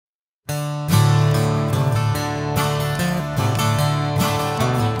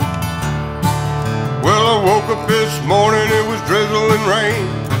up this morning, it was drizzling rain.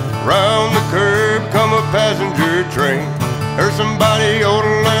 Round the curb come a passenger train. Heard somebody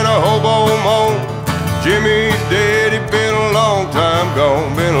yodeling a hobo moan. Jimmy's dead, he's been a long time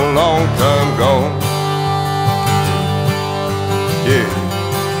gone, been a long time gone. Yeah,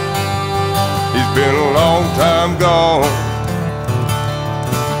 he's been a long time gone.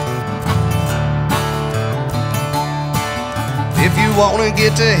 If you wanna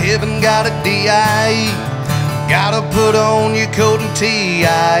get to heaven, got a D.I.E. Gotta put on your coat and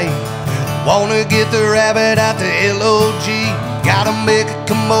tie. Wanna get the rabbit out the L.O.G. Gotta make a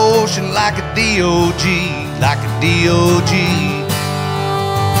commotion like a D.O.G. Like a D.O.G.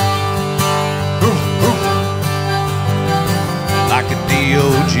 Like a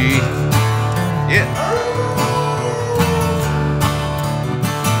D.O.G. Yeah.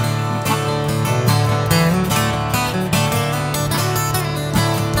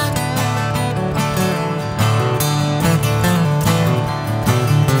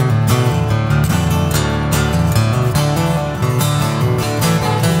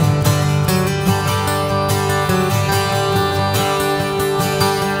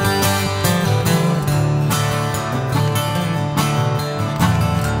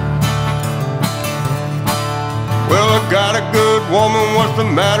 Got a good woman, what's the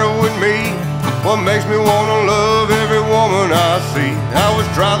matter with me? What makes me wanna love every woman I see? I was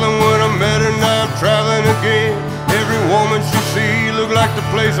traveling when I met her, now I'm traveling again. Every woman she see look like the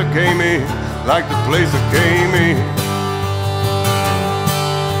place I came in, like the place I came in.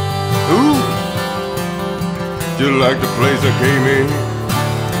 Ooh, just like the place I came in.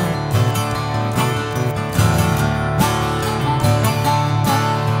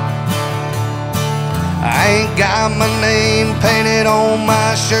 I ain't got my name painted on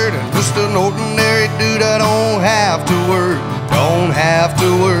my shirt. I'm just an ordinary dude, I don't have to work. Don't have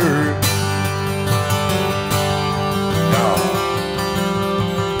to work. No.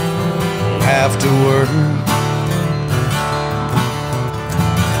 Don't have to work.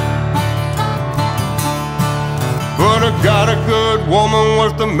 But I got a good woman,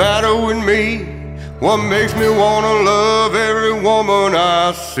 what's the matter with me? What makes me wanna love every woman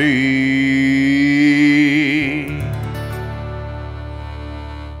I see?